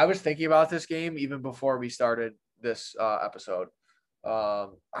 I don't know. I was thinking about this game even before we started this episode. I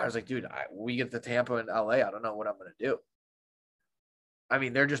was like, dude, we get the Tampa and LA. I don't know what I'm going to do. I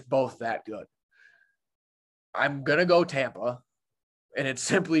mean, they're just both that good. I'm going to go Tampa, and it's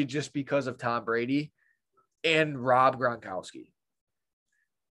simply just because of Tom Brady and Rob Gronkowski.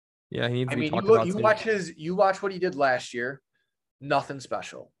 Yeah, he needs to be talked about. You watch what he did last year. Nothing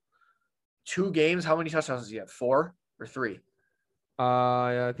special. 2 games. How many touchdowns does he have? 4 or 3?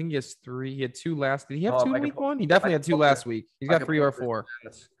 I think he has 3. He had 2 last. Did he have 2 in week 1? He definitely had 2 last week. He's got 3 or 4.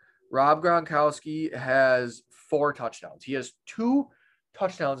 Rob Gronkowski has 4 touchdowns. He has 2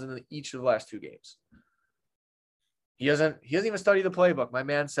 touchdowns in each of the last 2 games. He hasn't even studied the playbook. My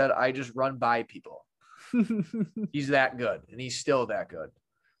man said, "I just run by people." He's that good, and he's still that good.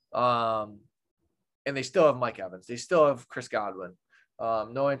 And they still have Mike Evans. They still have Chris Godwin.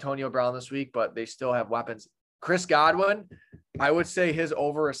 No Antonio Brown this week, but they still have weapons. Chris Godwin, I would say his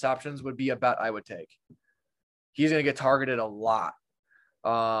over receptions would be a bet I would take. He's going to get targeted a lot.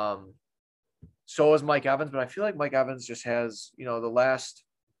 So is Mike Evans, but I feel like Mike Evans just has, the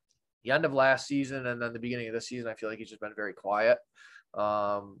end of last season and then the beginning of this season, I feel like he's just been very quiet.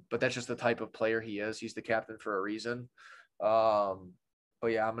 But that's just the type of player he is. He's the captain for a reason. But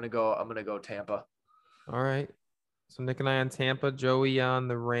yeah, I'm going to go Tampa. All right. So Nick and I on Tampa, Joey on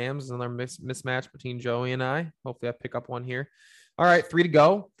the Rams, another mismatch between Joey and I. Hopefully I pick up one here. All right, 3 to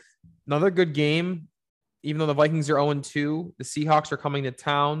go. Another good game. Even though the Vikings are 0-2, the Seahawks are coming to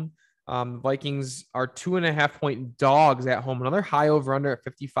town. The Vikings are 2.5-point dogs at home. Another high over under at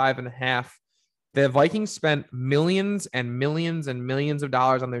 55.5. The Vikings spent millions and millions and millions of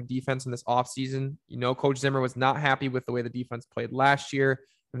dollars on their defense in this offseason. Coach Zimmer was not happy with the way the defense played last year.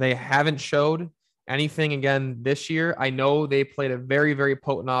 They haven't showed anything again this year. I know they played a very, very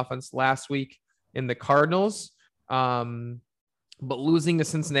potent offense last week in the Cardinals, but losing to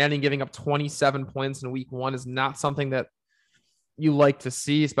Cincinnati and giving up 27 points in week 1 is not something that you like to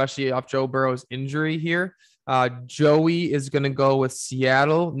see, especially off Joe Burrow's injury here. Joey is going to go with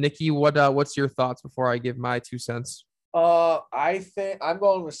Seattle. Nikki, what's your thoughts before I give my 2 cents? I think I'm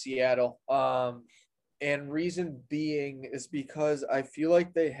going with Seattle. And reason being is because I feel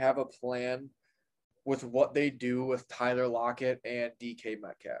like they have a plan with what they do with Tyler Lockett and DK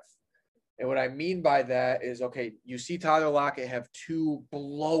Metcalf. And what I mean by that is, okay, you see Tyler Lockett have 2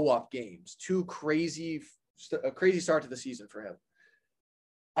 blow-up games, a crazy start to the season for him.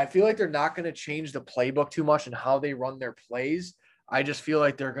 I feel like they're not going to change the playbook too much and how they run their plays. I just feel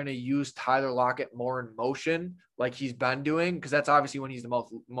like they're going to use Tyler Lockett more in motion like he's been doing, because that's obviously when he's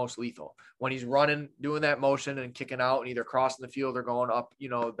the most lethal. When he's running, doing that motion and kicking out and either crossing the field or going up,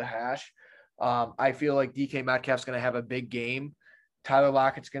 the hash. I feel like DK Metcalf's going to have a big game. Tyler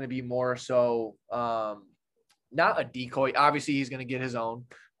Lockett's going to be more so not a decoy. Obviously, he's going to get his own.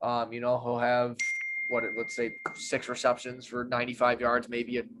 He'll have let's say 6 receptions for 95 yards,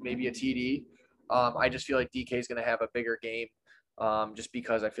 maybe a TD. I just feel like DK is going to have a bigger game, just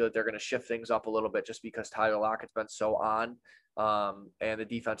because I feel like they're going to shift things up a little bit, just because Tyler Lockett's been so on, and the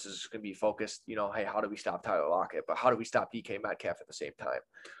defense is going to be focused. Hey, how do we stop Tyler Lockett? But how do we stop DK Metcalf at the same time?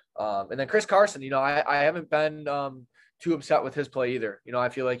 And then Chris Carson, I haven't been too upset with his play either. I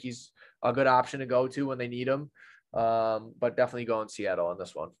feel like he's a good option to go to when they need him, but definitely going Seattle on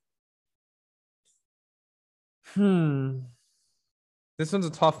this one. This one's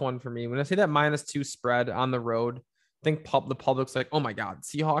a tough one for me. When I say that -2 spread on the road, I think the public's like, oh my God,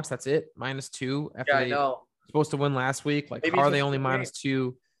 Seahawks, that's it? -2 after I know. Supposed to win last week. Like, Maybe how are they only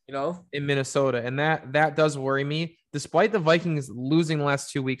 -2 in Minnesota? And that does worry me. Despite the Vikings losing the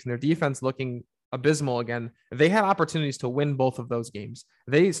last 2 weeks and their defense looking abysmal again, they had opportunities to win both of those games.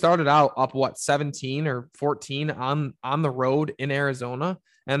 They started out up 17 or 14 on the road in Arizona,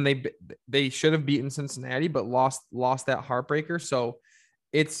 and they should have beaten Cincinnati, but lost that heartbreaker. So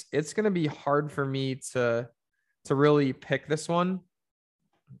it's going to be hard for me to really pick this one.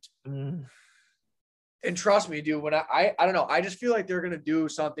 And trust me, dude, when I don't know, I just feel like they're going to do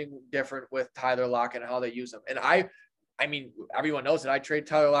something different with Tyler Lockett and how they use him. And I mean, everyone knows that I trade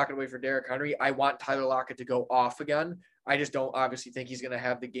Tyler Lockett away for Derrick Henry. I want Tyler Lockett to go off again. I just don't obviously think he's going to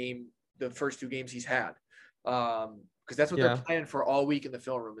have the first 2 games he's had. Because that's what they're planning for all week in the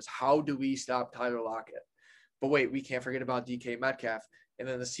film room, is how do we stop Tyler Lockett? But wait, we can't forget about DK Metcalf. And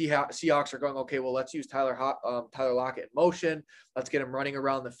then the Seahawks are going, okay, well, let's use Tyler Lockett in motion. Let's get him running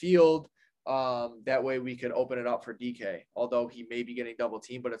around the field. That way we could open it up for DK, although he may be getting double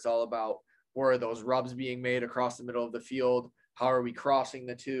teamed, but it's all about where are those rubs being made across the middle of the field? How are we crossing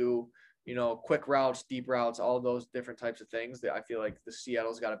the 2? Quick routes, deep routes, all those different types of things that I feel like the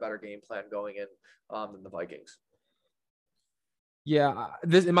Seattle's got a better game plan going in than the Vikings. Yeah,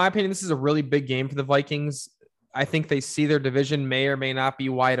 in my opinion, this is a really big game for the Vikings. I think they see their division may or may not be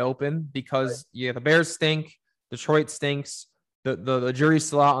wide open because the Bears stink, Detroit stinks. The jury's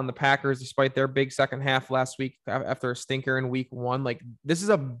still out on the Packers, despite their big second half last week after a stinker in week 1. Like, this is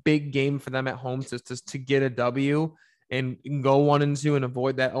a big game for them at home to get a W and go 1-2 and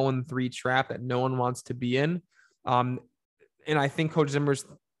avoid that 0-3 trap that no one wants to be in. And I think Coach Zimmer's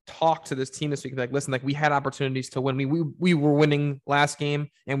talked to this team this week, like, listen, like, we had opportunities to win. We were winning last game,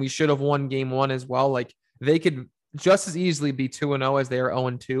 and we should have won game 1 as well. Like, they could just as easily be 2-0 as they are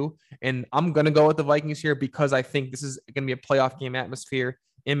 0-2. And I'm going to go with the Vikings here because I think this is going to be a playoff game atmosphere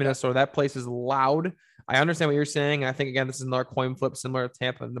in Minnesota. That place is loud. I understand what you're saying. I think, again, this is another coin flip similar to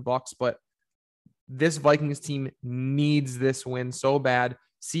Tampa and the Bucs, but this Vikings team needs this win so bad.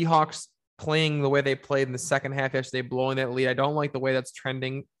 Seahawks playing the way they played in the second half yesterday, blowing that lead. I don't like the way that's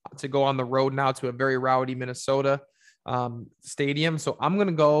trending to go on the road now to a very rowdy Minnesota stadium. So I'm going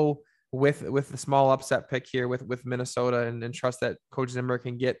to go with the small upset pick here with Minnesota and trust that Coach Zimmer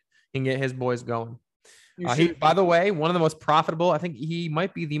can get his boys going. By the way, one of the most profitable, I think he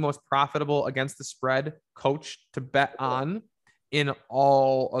might be the most profitable against the spread coach to bet on in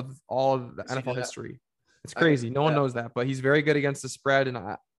all of the NFL history. It's crazy. No one knows that, but he's very good against the spread, and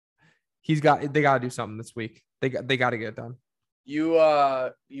they got to do something this week. They got to get it done. You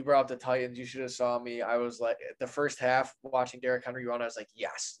brought up the Titans. You should have saw me. I was like, the first half watching Derrick Henry run, I was like,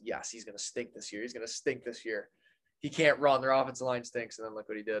 yes, he's gonna stink this year. He can't run. Their offensive line stinks, and then look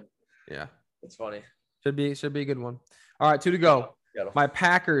what he did. Yeah, it's funny. Should be a good one. All right, 2 to go. My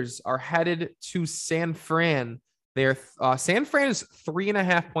Packers are headed to San Fran. They're San Fran is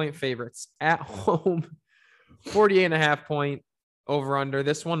 3.5-point favorites at home. 48.5 point over under.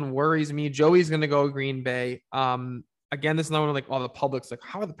 This one worries me. Joey's gonna go Green Bay. Again, this is not one like all the public's like,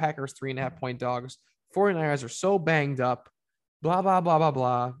 how are the Packers 3.5-point dogs? 49ers are so banged up. Blah, blah, blah, blah,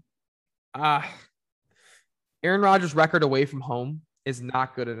 blah. Aaron Rodgers' record away from home is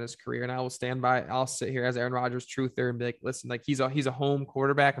not good in his career. And I will stand by. I'll sit here as Aaron Rodgers truther and be like, listen, like he's a home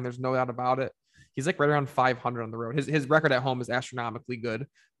quarterback and there's no doubt about it. He's like right around 500 on the road. His record at home is astronomically good,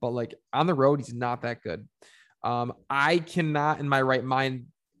 but like on the road, he's not that good. I cannot in my right mind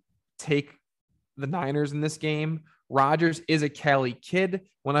take the Niners in this game. Rodgers is a Cali kid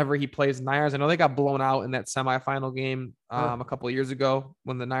whenever he plays Niners. I know they got blown out in that semifinal game a couple of years ago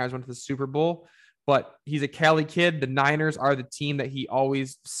when the Niners went to the Super Bowl, but he's a Cali kid. The Niners are the team that he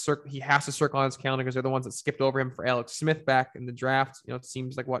always he has to circle on his calendar because they're the ones that skipped over him for Alex Smith back in the draft. It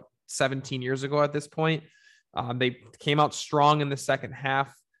seems like 17 years ago at this point. They came out strong in the second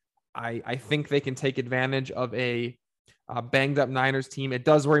half. I think they can take advantage of a banged up Niners team. It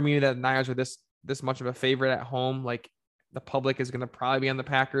does worry me that the Niners are this much of a favorite at home. Like, the public is going to probably be on the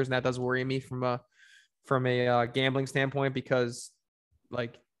Packers, and that does worry me from a gambling standpoint, because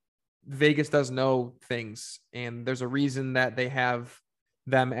like Vegas does know things, and there's a reason that they have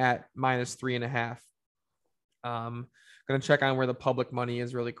them at -3.5. Gonna check on where the public money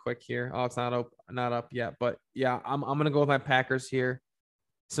is really quick here. Oh, it's not up yet, but yeah, I'm gonna go with my Packers here.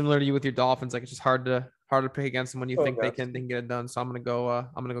 Similar to you with your Dolphins, like, it's just hard to pick against them when you think they can get it done. So I'm gonna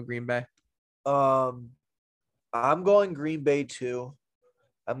go Green Bay. I'm going Green Bay too.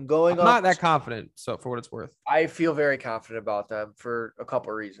 I'm not that confident, so for what it's worth. I feel very confident about them for a couple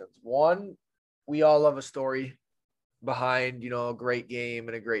of reasons. One, we all love a story behind, a great game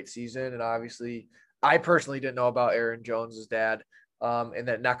and a great season. And obviously, I personally didn't know about Aaron Jones's dad, and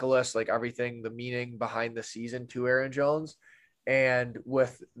that necklace, like everything, the meaning behind the season to Aaron Jones. And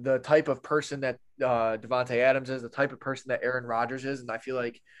with the type of person that Davante Adams is, the type of person that Aaron Rodgers is, and I feel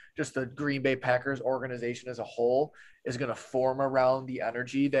like just the Green Bay Packers organization as a whole is going to form around the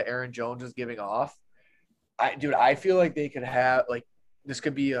energy that Aaron Jones is giving off. I feel like they could have, like, this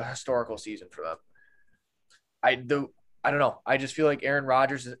could be a historical season for them. I don't know. I just feel like Aaron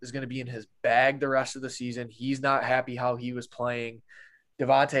Rodgers is going to be in his bag the rest of the season. He's not happy how he was playing.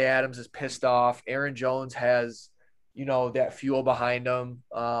 Davante Adams is pissed off. Aaron Jones has, that fuel behind him.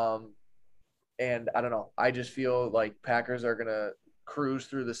 And I don't know. I just feel like Packers are going to cruise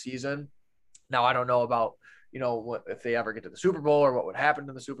through the season. Now, I don't know about, what if they ever get to the Super Bowl or what would happen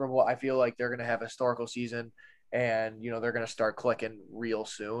in the Super Bowl. I feel like they're going to have a historical season, and, they're going to start clicking real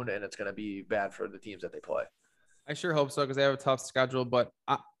soon, and it's going to be bad for the teams that they play. I sure hope so, because they have a tough schedule, but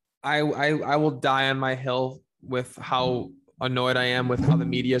I will die on my hill with how annoyed I am with how the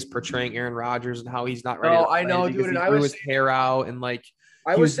media is portraying Aaron Rodgers and how he's not ready. Oh, I know, dude. And I was his hair out, and like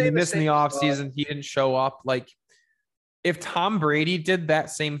he was missing the offseason. He didn't show up. Like, if Tom Brady did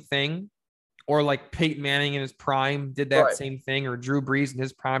that same thing, or like Peyton Manning in his prime did that same thing, or Drew Brees in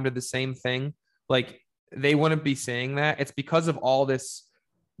his prime did the same thing, like, they wouldn't be saying that. It's because of all this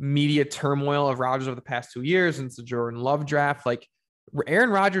media turmoil of Rodgers over the past 2 years since the Jordan Love draft. Like, Aaron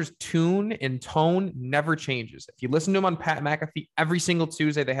Rodgers' tune and tone never changes. If you listen to him on Pat McAfee every single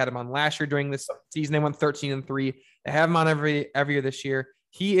Tuesday, they had him on last year during this season. They went 13-3. They have him on every year this year.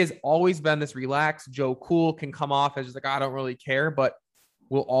 He has always been this relaxed Joe Cool, can come off as just like, I don't really care, but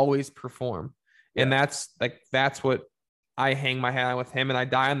will always perform. Yeah. And that's what I hang my hat on with him, and I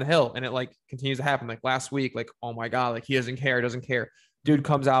die on the hill, and it like continues to happen. Like last week, like, oh my God, like he doesn't care. Dude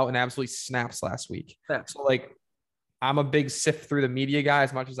comes out and absolutely snaps last week. Yeah. So like, I'm a big sift through the media guy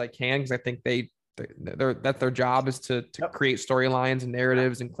as much as I can, because I think that's their job, is to create storylines and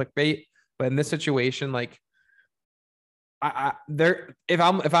narratives and clickbait. But in this situation, like, if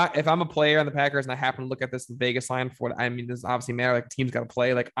I'm a player on the Packers and I happen to look at this Vegas line for what I mean, this obviously matter. Like, team's got to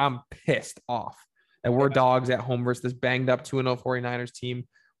play. Like, I'm pissed off that we're dogs at home versus this banged up 2-0 49ers team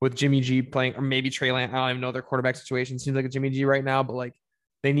with Jimmy G playing, or maybe Trey Lance. I don't even know their quarterback situation. Seems like a Jimmy G right now, but like,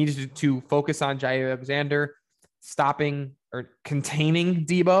 they needed to focus on Jair Alexander, stopping or containing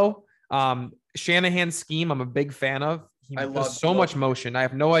Debo. Shanahan's scheme, I'm a big fan of. He does so much motion. I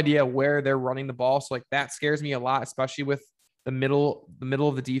have no idea where they're running the ball. So like, that scares me a lot, especially with the middle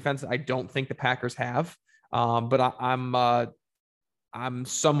of the defense. I don't think the Packers have. But I'm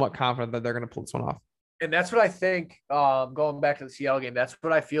somewhat confident that they're going to pull this one off. And that's what I think, going back to the Seattle game, that's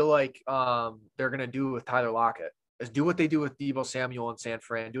what I feel like they're going to do with Tyler Lockett, is do what they do with Deebo Samuel in San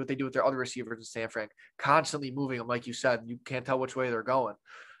Fran, do what they do with their other receivers in San Fran, constantly moving them. Like you said, you can't tell which way they're going.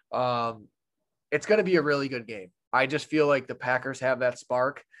 It's going to be a really good game. I just feel like the Packers have that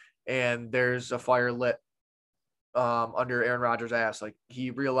spark, and there's a fire lit under Aaron Rodgers' ass. Like, he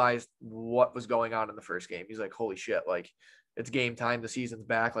realized what was going on in the first game. He's like, holy shit, like, it's game time. The season's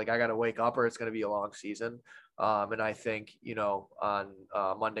back. Like, I got to wake up, or it's going to be a long season. And I think, on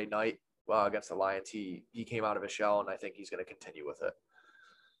Monday night against the Lions, he came out of his shell, and I think he's going to continue with it.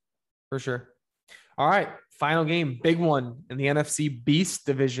 For sure. All right. Final game. Big one in the NFC Beast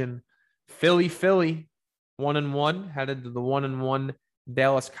division. Philly, 1-1, headed to the 1-1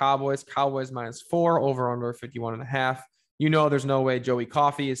 Dallas Cowboys. Cowboys -4, over under 51.5. There's no way Joey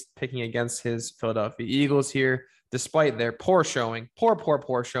Coffey is picking against his Philadelphia Eagles here, despite their poor showing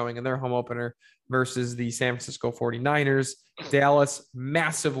in their home opener. versus the San Francisco 49ers. Dallas,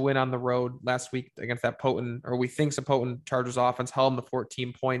 massive win on the road last week against that potent, or we think so potent Chargers offense, held them to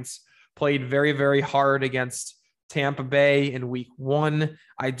 14 points, played very, very hard against Tampa Bay in week 1.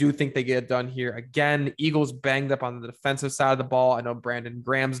 I do think they get it done here. Again, Eagles banged up on the defensive side of the ball. I know Brandon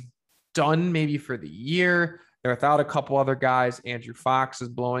Graham's done maybe for the year. They're without a couple other guys. Andrew Fox is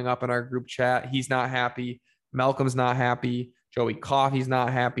blowing up in our group chat. He's not happy. Malcolm's not happy. Joey Coffey's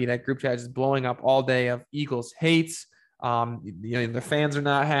not happy. That group chat is blowing up all day of Eagles hates. The fans are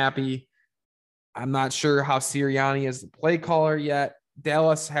not happy. I'm not sure how Sirianni is the play caller yet.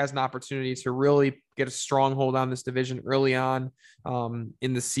 Dallas has an opportunity to really get a stronghold on this division early on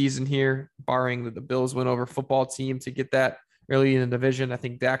in the season here, barring the Bills win over football team to get that early in the division. I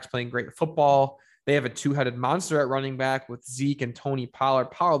think Dak's playing great football. They have a two-headed monster at running back with Zeke and Tony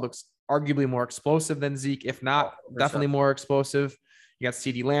Pollard. Pollard looks arguably more explosive than Zeke, if not 100%. Definitely more explosive. You got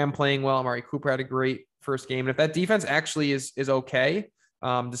CeeDee Lamb playing well. Amari Cooper had a great first game. And if that defense actually is okay,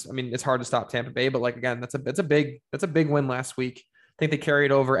 it's hard to stop Tampa Bay, but again, that's a big win last week. I think they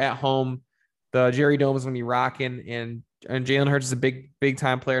carried over at home. The Jerry Dome is going to be rocking, and Jalen Hurts is a big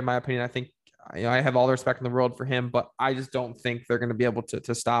time player in my opinion. I think I have all the respect in the world for him, but I just don't think they're going to be able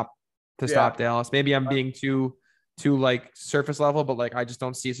to stop Dallas. Maybe I'm being too surface level, but I just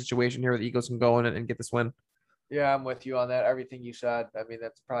don't see a situation here where the Eagles can go in and get this win. Yeah, I'm with you on that. Everything you said.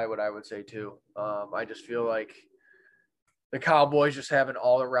 That's probably what I would say too. I just feel like the Cowboys just have an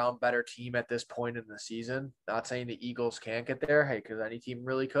all-around better team at this point in the season. Not saying the Eagles can't get there, because any team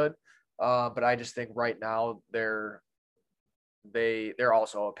really could. But I just think right now they're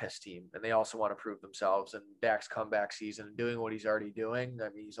also a piss team, and they also want to prove themselves. And Dak's comeback season and doing what he's already doing,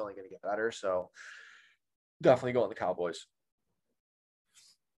 he's only going to get better. So definitely going the Cowboys.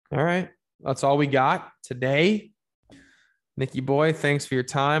 All right. That's all we got today. Nicky boy, thanks for your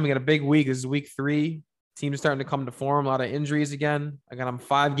time. We got a big week. This is week 3. Teams are starting to come to form. A lot of injuries again. I'm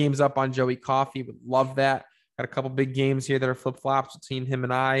 5 games up on Joey Coffey. Would love that. Got a couple big games here that are flip-flops between him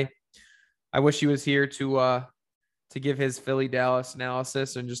and I. I wish he was here to give his Philly Dallas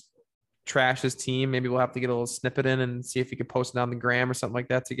analysis and just trash his team. Maybe we'll have to get a little snippet in and see if he could post it on the gram or something like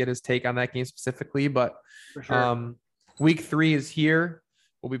that to get his take on that game specifically. But for sure. Week 3 is here.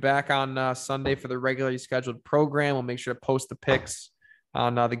 We'll be back on Sunday for the regularly scheduled program. We'll make sure to post the picks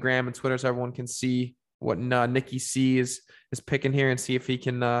on the gram and Twitter so everyone can see what Nicky C is picking here and see if he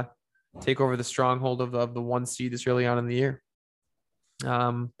can take over the stronghold of the 1 seed this early on in the year.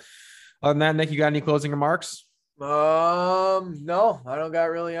 Other than that, Nick, you got any closing remarks? No, I don't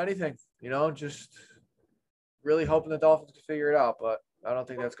got really anything. Just really hoping the Dolphins can figure it out, but I don't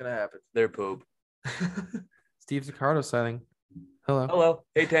think that's going to happen. They're poop. Steve Zaccardo sighting. Hello. Hello.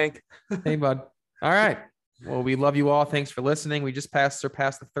 Hey, Tank. Hey, bud. All right. Well, we love you all. Thanks for listening. We just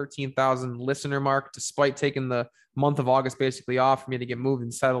surpassed the 13,000 listener mark, despite taking the month of August basically off for me to get moved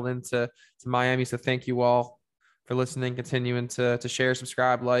and settled into Miami. So thank you all for listening, continuing to share,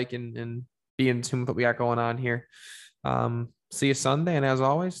 subscribe, and be in tune with what we got going on here. See you Sunday. And as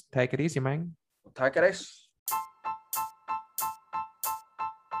always, take it easy, man. Take it easy.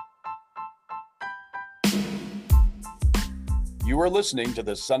 You are listening to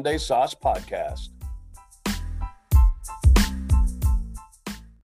the Sunday Sauce Podcast.